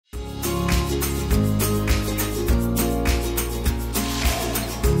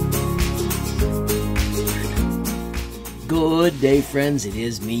Good day, friends. It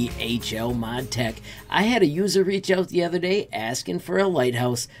is me, HLModTech. I had a user reach out the other day asking for a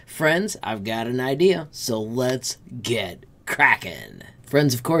lighthouse. Friends, I've got an idea, so let's get cracking.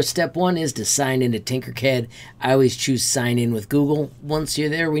 Friends, of course, step one is to sign into Tinkercad. I always choose sign in with Google. Once you're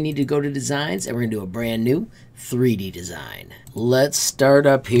there, we need to go to designs, and we're going to do a brand new 3D design. Let's start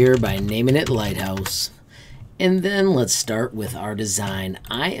up here by naming it Lighthouse. And then let's start with our design.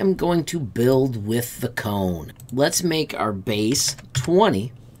 I am going to build with the cone. Let's make our base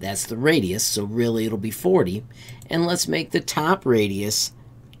 20. That's the radius, so really it'll be 40. And let's make the top radius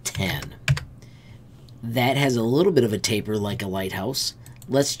 10. That has a little bit of a taper like a lighthouse.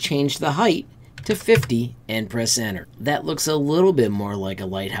 Let's change the height to 50 and press enter. That looks a little bit more like a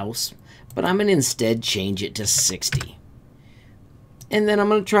lighthouse, but I'm going to instead change it to 60. And then I'm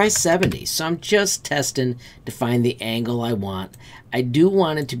going to try 70. So I'm just testing to find the angle I want. I do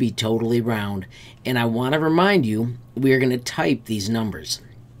want it to be totally round. And I want to remind you, we are going to type these numbers.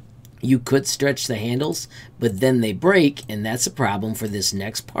 You could stretch the handles, but then they break, and that's a problem for this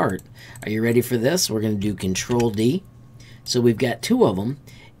next part. Are you ready for this? We're going to do Control D. So we've got 2 of them,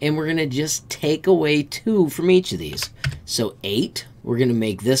 and we're going to just take away 2 from each of these. So 8, we're going to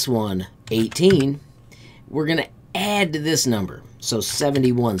make this one 18. We're going to add to this number. So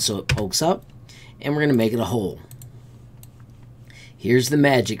 71, so it pokes up, and we're going to make it a hole. Here's the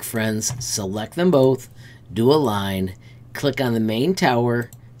magic, friends. Select them both, do a line, click on the main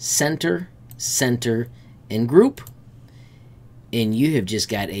tower, center, center, and group, and you have just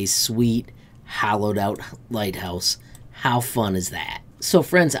got a sweet, hollowed out lighthouse. How fun is that? So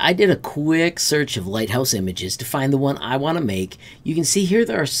friends, I did a quick search of lighthouse images to find the one I want to make. You can see here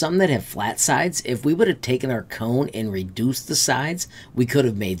there are some that have flat sides. If we would have taken our cone and reduced the sides, we could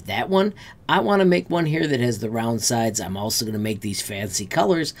have made that one. I want to make one here that has the round sides. I'm also going to make these fancy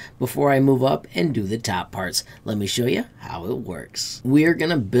colors before I move up and do the top parts. Let me show you how it works. We are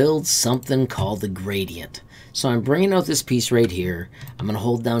going to build something called the gradient. So I'm bringing out this piece right here. I'm going to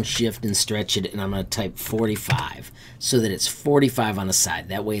hold down shift and stretch it, and I'm going to type 45 so that it's 45 on the side.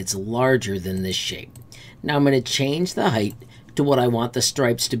 That way it's larger than this shape. Now I'm going to change the height to what I want the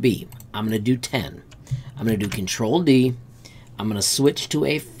stripes to be. I'm going to do 10. I'm going to do Control D. I'm going to switch to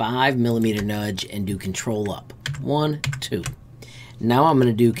a 5mm nudge and do Control up. 1, 2. Now I'm going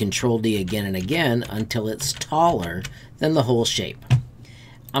to do Control D again and again until it's taller than the whole shape.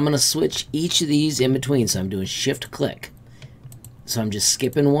 I'm going to switch each of these in between, so I'm doing shift click. So I'm just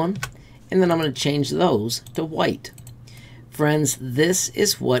skipping one, and then I'm going to change those to white. Friends, this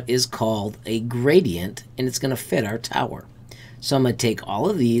is what is called a gradient, and it's going to fit our tower. So I'm going to take all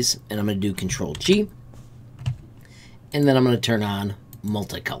of these, and I'm going to do Control G, and then I'm going to turn on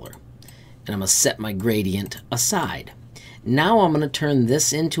multicolor. And I'm going to set my gradient aside. Now I'm going to turn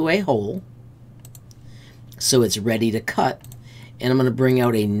this into a hole, so it's ready to cut. And I'm going to bring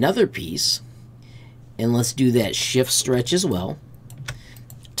out another piece, and let's do that shift stretch as well.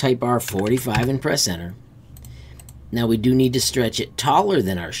 Type our 45 and press enter. Now we do need to stretch it taller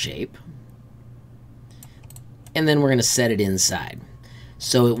than our shape, and then we're going to set it inside.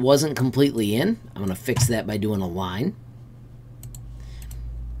 So it wasn't completely in. I'm going to fix that by doing a line,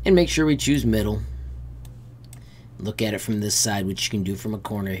 and make sure we choose middle. Look at it from this side, which you can do from a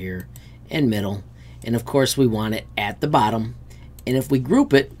corner here, and middle. And of course we want it at the bottom. And if we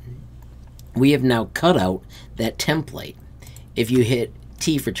group it, we have now cut out that template. If you hit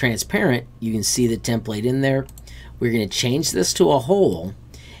T for transparent, you can see the template in there. We're going to change this to a hole,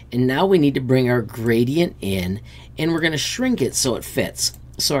 and now we need to bring our gradient in, and we're going to shrink it so it fits.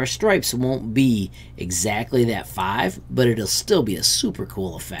 So our stripes won't be exactly that 5, but it'll still be a super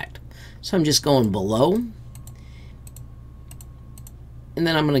cool effect. So I'm just going below, and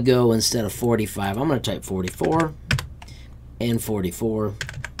then I'm going to go, instead of 45, I'm going to type 44. And 44,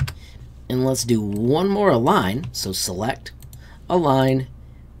 and let's do one more align. So select, align,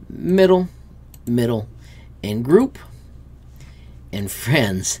 middle, middle, and group. And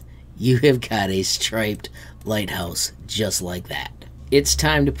friends, you have got a striped lighthouse just like that. It's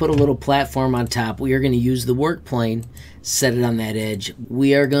time to put a little platform on top. We are going to use the work plane, set it on that edge.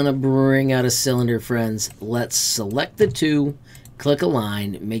 We are going to bring out a cylinder, friends. Let's select the 2, click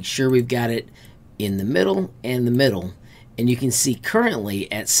align, make sure we've got it in the middle and the middle. And you can see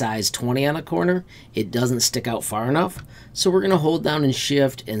currently at size 20 on a corner, it doesn't stick out far enough. So we're going to hold down and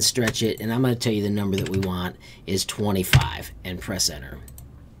shift and stretch it. And I'm going to tell you the number that we want is 25 and press enter.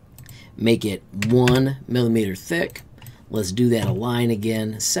 Make it 1mm thick. Let's do that align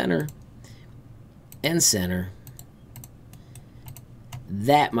again. Center and center.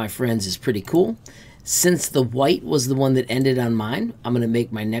 That, my friends, is pretty cool. Since the white was the one that ended on mine, I'm going to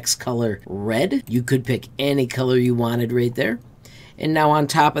make my next color red. You could pick any color you wanted right there. And now on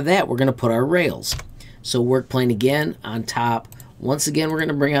top of that, we're going to put our rails. So work plane again on top. Once again, we're going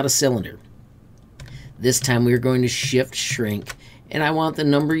to bring out a cylinder. This time we are going to shift shrink, and I want the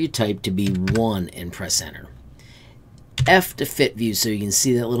number you type to be 1 and press enter. F to fit view so you can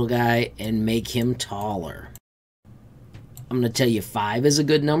see that little guy and make him taller. I'm going to tell you 5 is a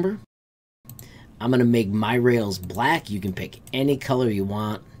good number. I'm going to make my rails black. You can pick any color you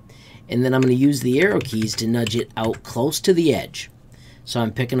want. And then I'm going to use the arrow keys to nudge it out close to the edge. So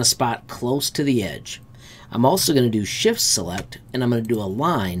I'm picking a spot close to the edge. I'm also going to do shift select, and I'm going to do a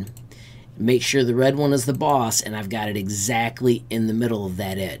line. Make sure the red one is the boss, and I've got it exactly in the middle of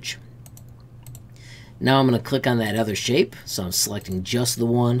that edge. Now I'm going to click on that other shape. So I'm selecting just the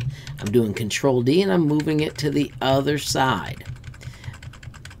one. I'm doing Control D, and I'm moving it to the other side.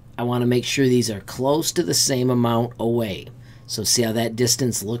 I want to make sure these are close to the same amount away. So see how that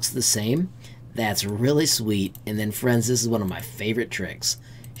distance looks the same? That's really sweet. And then friends, this is one of my favorite tricks.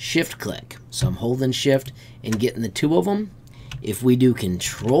 Shift click. So I'm holding shift and getting the two of them. If we do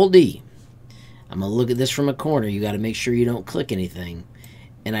Control D, I'm going to look at this from a corner. You got to make sure you don't click anything.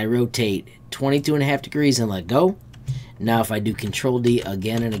 And I rotate 22.5 degrees and let go. Now if I do Control D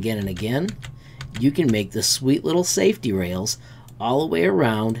again and again and again, you can make the sweet little safety rails all the way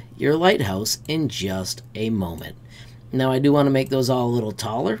around your lighthouse in just a moment. Now I do want to make those all a little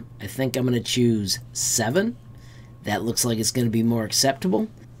taller. I think I'm going to choose 7. That looks like it's going to be more acceptable.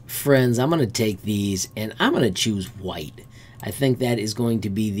 Friends, I'm going to take these and I'm going to choose white. I think that is going to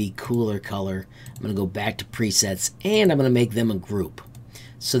be the cooler color. I'm going to go back to presets and I'm going to make them a group.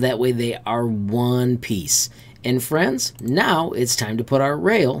 So that way they are one piece. And friends, now it's time to put our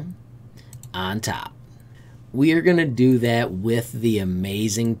rail on top. We are going to do that with the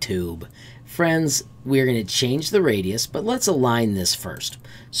amazing tube. Friends, we are going to change the radius, but let's align this first.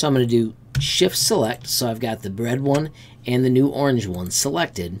 So I'm going to do shift select, so I've got the red one and the new orange one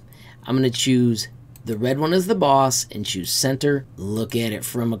selected. I'm going to choose the red one as the boss and choose center. Look at it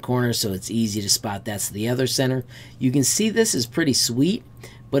from a corner so it's easy to spot that's the other center. You can see this is pretty sweet,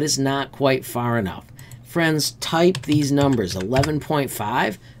 but it's not quite far enough. Friends, type these numbers,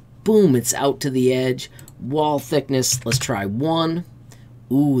 11.5, boom, it's out to the edge. Wall thickness, let's try 1.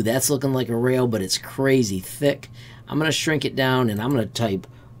 Ooh, that's looking like a rail, but it's crazy thick. I'm going to shrink it down, and I'm going to type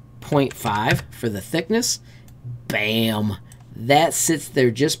 0.5 for the thickness. Bam! That sits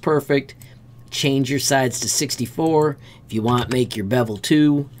there just perfect. Change your sides to 64. If you want, make your bevel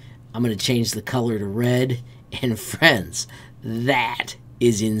 2. I'm going to change the color to red. And friends, that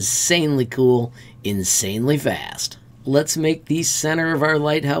is insanely cool, insanely fast. Let's make the center of our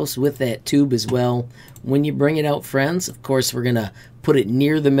lighthouse with that tube as well. When you bring it out, friends, of course, we're going to put it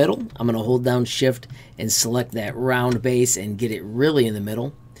near the middle. I'm going to hold down shift and select that round base and get it really in the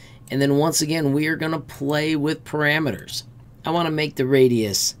middle. And then once again, we are going to play with parameters. I want to make the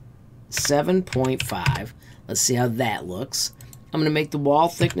radius 7.5. Let's see how that looks. I'm going to make the wall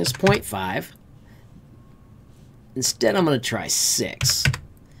thickness 0.5. Instead, I'm going to try 6.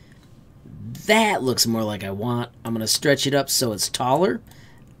 That looks more like I want. I'm going to stretch it up so it's taller.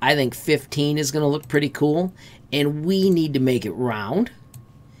 I think 15 is going to look pretty cool. And we need to make it round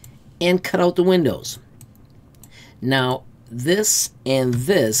and cut out the windows. Now, this and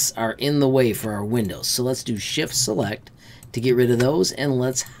this are in the way for our windows. So let's do shift select to get rid of those and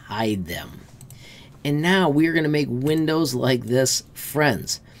let's hide them. And now we're going to make windows like this.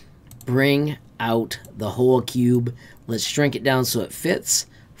 Friends, bring out the whole cube. Let's shrink it down so it fits.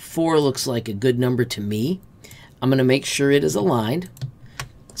 4 looks like a good number to me. I'm going to make sure it is aligned.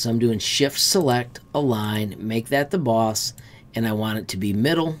 So I'm doing shift select, align, make that the boss, and I want it to be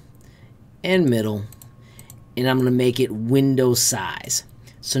middle and middle, and I'm going to make it window size.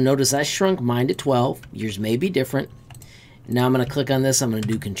 So notice I shrunk mine to 12. Yours may be different. Now I'm going to click on this. I'm going to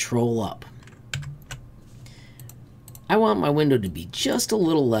do control up. I want my window to be just a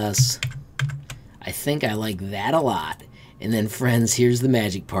little less. I think I like that a lot. And then friends, here's the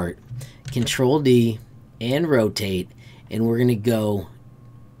magic part. Control D and rotate, and we're going to go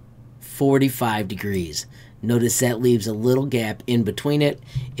 45 degrees. Notice that leaves a little gap in between it.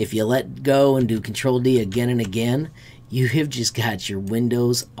 If you let go and do Control D again and again, you have just got your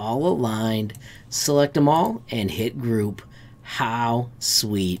windows all aligned. Select them all and hit group. How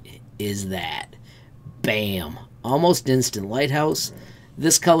sweet is that? Bam! Almost instant lighthouse.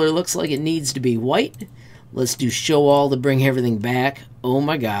 This color looks like it needs to be white. Let's do show all to bring everything back. Oh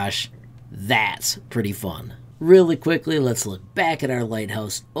my gosh, that's pretty fun. Really quickly, let's look back at our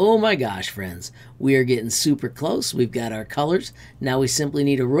lighthouse. Oh my gosh, friends, we are getting super close. We've got our colors. Now we simply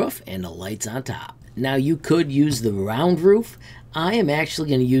need a roof and the lights on top. Now you could use the round roof. I am actually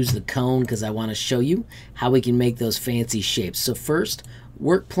going to use the cone because I want to show you how we can make those fancy shapes. So first,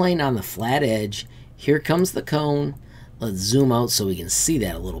 work plane on the flat edge. Here comes the cone. Let's zoom out so we can see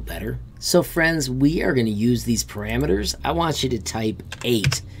that a little better. So friends, we are going to use these parameters. I want you to type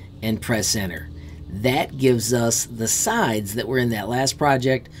 8 and press enter. That gives us the sides that were in that last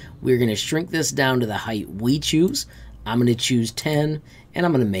project. We're going to shrink this down to the height we choose. I'm going to choose 10 and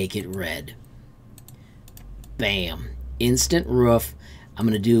I'm going to make it red. Bam. Instant roof. I'm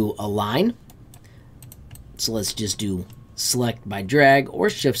going to do a line. So let's just do select by drag or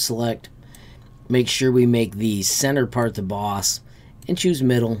shift select. Make sure we make the center part the boss and choose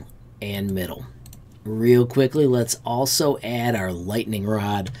middle and middle. Real quickly, let's also add our lightning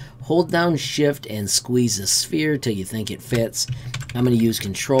rod. Hold down shift and squeeze the sphere till you think it fits. I'm going to use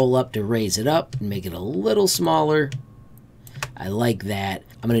control up to raise it up and make it a little smaller. I like that.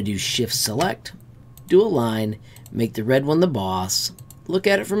 I'm going to do shift select, do a line, make the red one the boss, look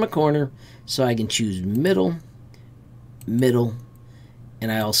at it from a corner so I can choose middle, middle,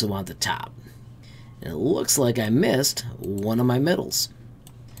 and I also want the top. And it looks like I missed one of my middles.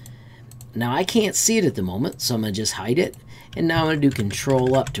 Now I can't see it at the moment, so I'm going to just hide it. And now I'm going to do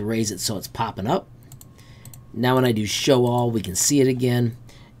control up to raise it so it's popping up. Now when I do show all, we can see it again.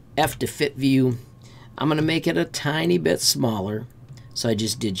 F to fit view. I'm going to make it a tiny bit smaller. So I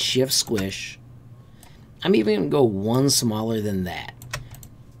just did shift squish. I'm even going to go one smaller than that.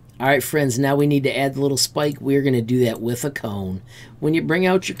 Alright friends, now we need to add the little spike. We're going to do that with a cone. When you bring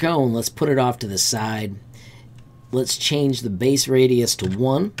out your cone, let's put it off to the side. Let's change the base radius to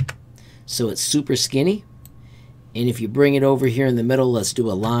 1 so it's super skinny. And if you bring it over here in the middle, let's do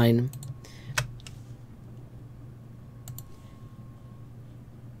a line.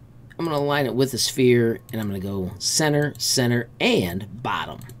 I'm going to align it with the sphere, and I'm going to go center, center, and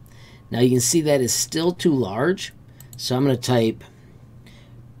bottom. Now you can see that is still too large, so I'm going to type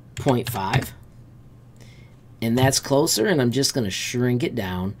 0.5. And that's closer, and I'm just going to shrink it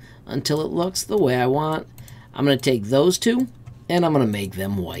down until it looks the way I want. I'm going to take those two, and I'm going to make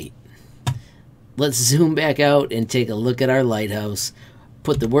them white. Let's zoom back out and take a look at our lighthouse.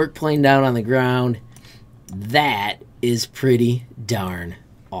 Put the work plane down on the ground. That is pretty darn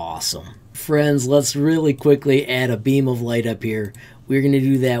awesome. Friends, let's really quickly add a beam of light up here. We're going to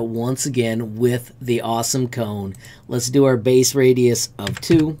do that once again with the awesome cone. Let's do our base radius of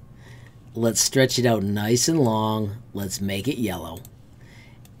 2. Let's stretch it out nice and long. Let's make it yellow.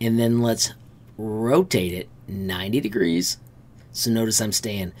 And then let's rotate it 90 degrees. So notice I'm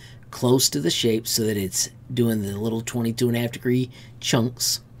staying close to the shape so that it's doing the little 22.5 degree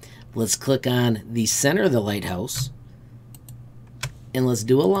chunks. Let's click on the center of the lighthouse and let's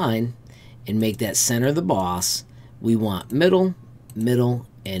do a line and make that center the boss. We want middle, middle,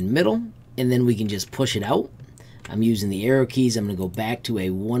 and middle, and then we can just push it out. I'm using the arrow keys. I'm going to go back to a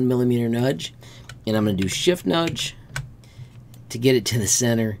 1 millimeter nudge, and I'm going to do shift nudge to get it to the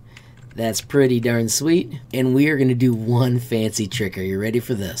center. That's pretty darn sweet. And we are going to do one fancy trick. Are you ready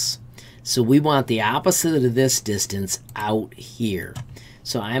for this? So we want the opposite of this distance out here.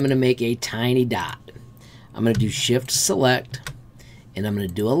 So I'm going to make a tiny dot. I'm going to do shift select, and I'm going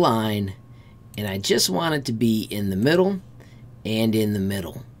to do a line, and I just want it to be in the middle and in the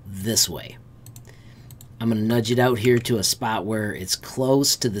middle this way. I'm going to nudge it out here to a spot where it's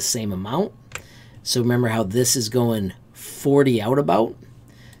close to the same amount. So remember how this is going 40 out about?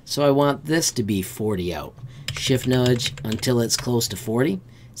 So I want this to be 40 out. Shift nudge until it's close to 40.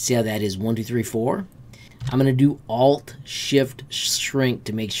 See how that is 1, 2, 3, 4? I'm going to do Alt Shift Shrink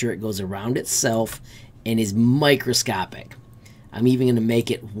to make sure it goes around itself and is microscopic. I'm even going to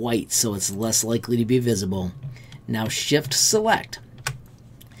make it white so it's less likely to be visible. Now Shift Select.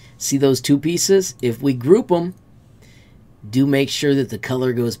 See those two pieces? If we group them, do make sure that the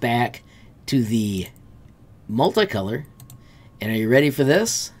color goes back to the multicolor. And are you ready for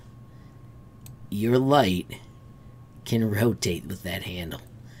this? Your light can rotate with that handle.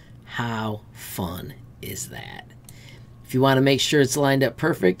 How fun is that? If you want to make sure it's lined up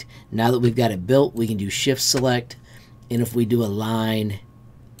perfect, now that we've got it built, we can do Shift Select. And if we do a line,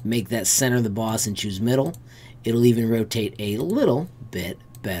 make that center the boss and choose middle, it'll even rotate a little bit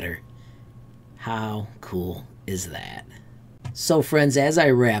better. How cool is that? So friends, as I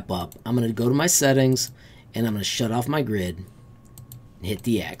wrap up, I'm going to go to my settings and I'm going to shut off my grid and hit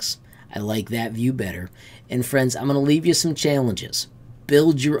the X. I like that view better. And friends, I'm going to leave you some challenges.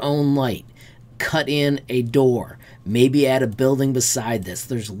 Build your own light. Cut in a door. Maybe add a building beside this.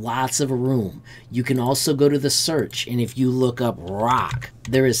 There's lots of room. You can also go to the search, and if you look up rock,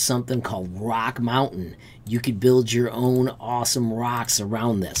 there is something called Rock Mountain. You could build your own awesome rocks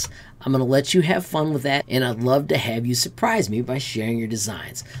around this. I'm going to let you have fun with that, and I'd love to have you surprise me by sharing your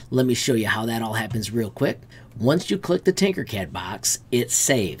designs. Let me show you how that all happens real quick. Once you click the Tinkercad box, it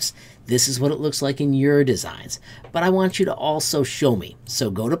saves. This is what it looks like in your designs. But I want you to also show me.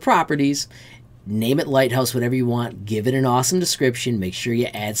 So go to Properties, name it Lighthouse, whatever you want. Give it an awesome description. Make sure you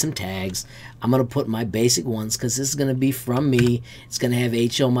add some tags. I'm going to put my basic ones because this is going to be from me. It's going to have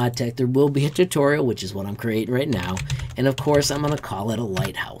HLModTech. There will be a tutorial, which is what I'm creating right now. And of course, I'm going to call it a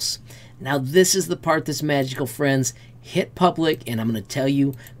lighthouse. Now, this is the part that's magical, friends. Hit public, and I'm going to tell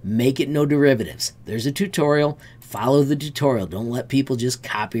you, make it no derivatives. There's a tutorial. Follow the tutorial. Don't let people just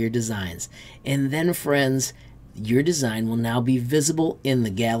copy your designs. And then, friends, your design will now be visible in the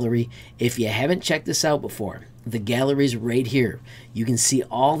gallery. If you haven't checked this out before, the gallery's right here. You can see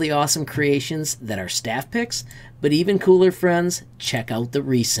all the awesome creations that are staff picks, but even cooler, friends, check out the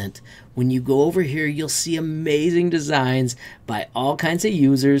recent. When you go over here, you'll see amazing designs by all kinds of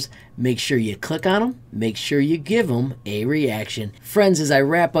users. Make sure you click on them. Make sure you give them a reaction. Friends, as I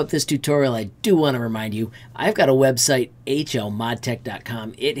wrap up this tutorial, I do want to remind you, I've got a website,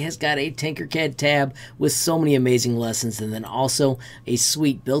 HLModTech.com. It has got a Tinkercad tab with so many amazing lessons, and then also a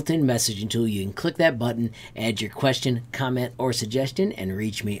sweet built-in messaging tool. You can click that button, add your question, comment, or suggestion, and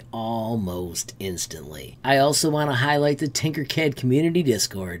reach me almost instantly. I also want to highlight the Tinkercad community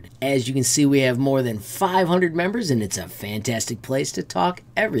Discord. As you can see, we have more than 500 members, and it's a fantastic place to talk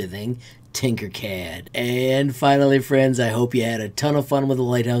everything Tinkercad. And finally, friends, I hope you had a ton of fun with the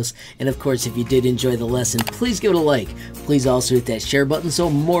Lighthouse. And of course, if you did enjoy the lesson, please give it a like. Please also hit that share button so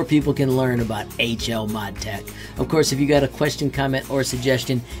more people can learn about HLModTech. Of course, if you got a question, comment, or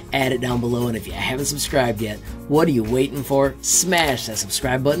suggestion, add it down below. And if you haven't subscribed yet, what are you waiting for? Smash that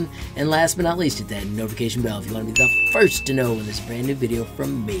subscribe button. And last but not least, hit that notification bell if you want to be the first to know when there's a brand new video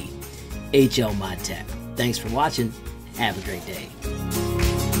from me, HLModTech. Thanks for watching. Have a great day.